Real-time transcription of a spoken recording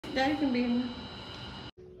Daddy can be in.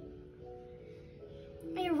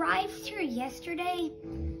 I arrived here yesterday.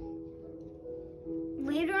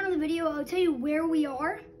 Later on in the video, I'll tell you where we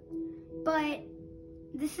are, but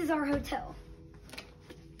this is our hotel.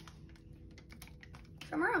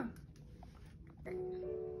 Come around.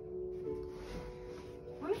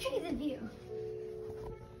 Let me show you the view.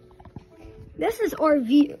 This is our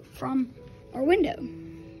view from our window.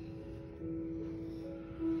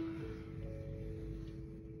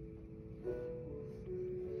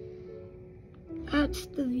 That's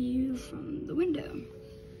the view from the window.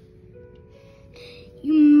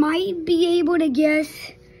 You might be able to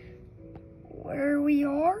guess where we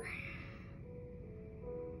are.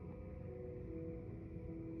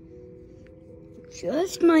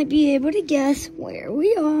 Just might be able to guess where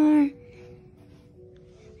we are.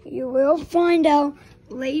 You will find out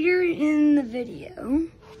later in the video.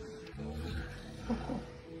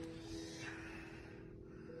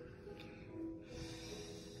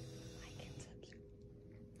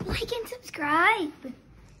 Like and subscribe.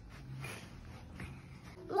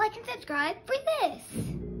 Like and subscribe for this.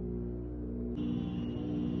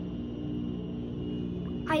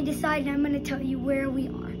 I decided I'm going to tell you where we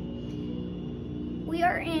are. We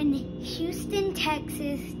are in Houston,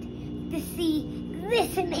 Texas to see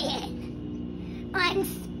this man.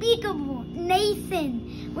 Unspeakable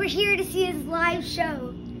Nathan. We're here to see his live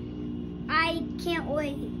show. I can't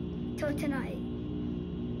wait till tonight.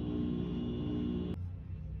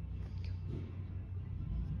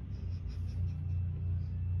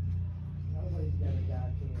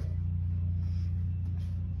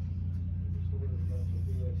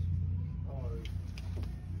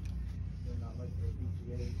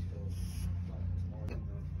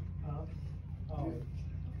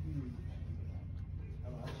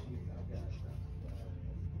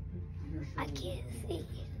 I can't see.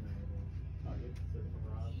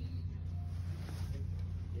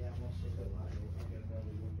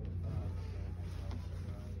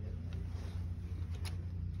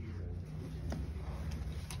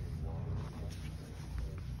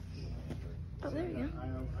 Oh, there you go.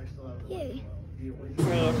 Yay.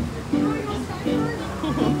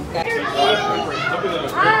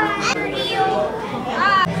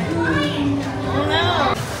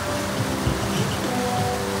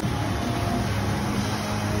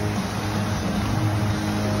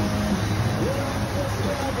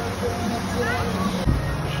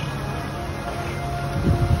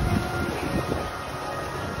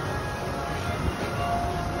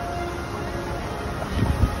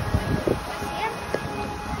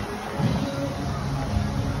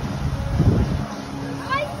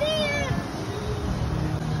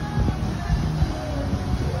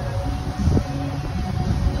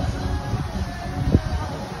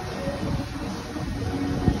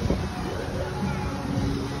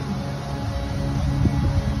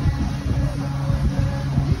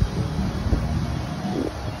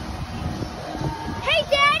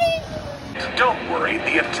 Don't worry,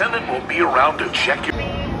 the attendant will be around to check your...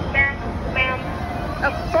 Ma'am.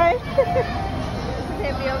 Oh, sorry.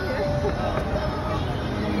 Can't be over here.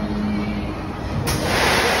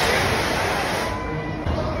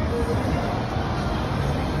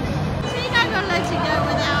 She's not gonna let you go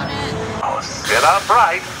without it. Oh, sit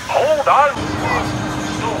upright. Hold on.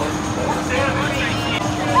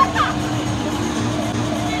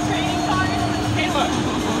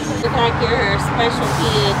 Look like you're a special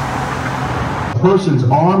kid. Person's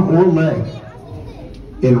arm or leg.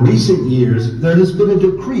 In recent years, there has been a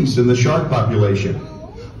decrease in the shark population.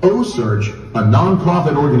 OSearch, a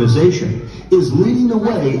nonprofit organization, is leading the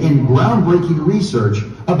way in groundbreaking research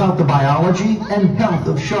about the biology and health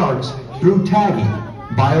of sharks through tagging,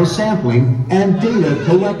 biosampling, and data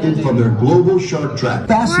collected from their global shark track.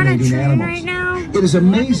 Fascinating animals. Right now. It is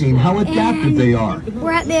amazing how adaptive they are.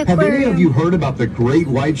 We're at the aquarium. Have any of you heard about the great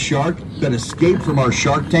white shark that escaped from our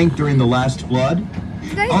shark tank during the last flood?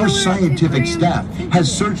 Our scientific staff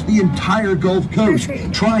has searched the entire Gulf Coast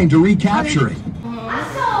trying to recapture it. I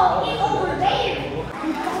saw it over there.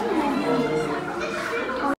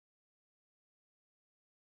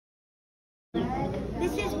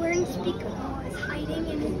 This is where Unspeakable is hiding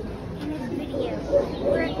in his video.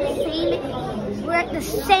 We're at the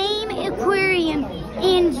same aquarium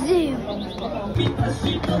and zoo.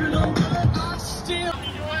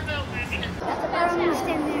 I'm gonna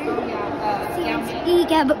stand there.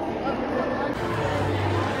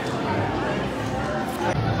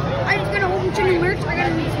 I just got a whole bunch of new merch. I got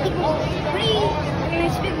an Unspeakable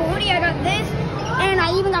hoodie. I got this, and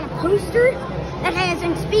I even got a poster that has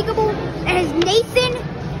Unspeakable, that has Nathan,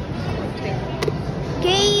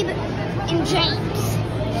 Gabe, and James.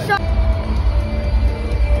 So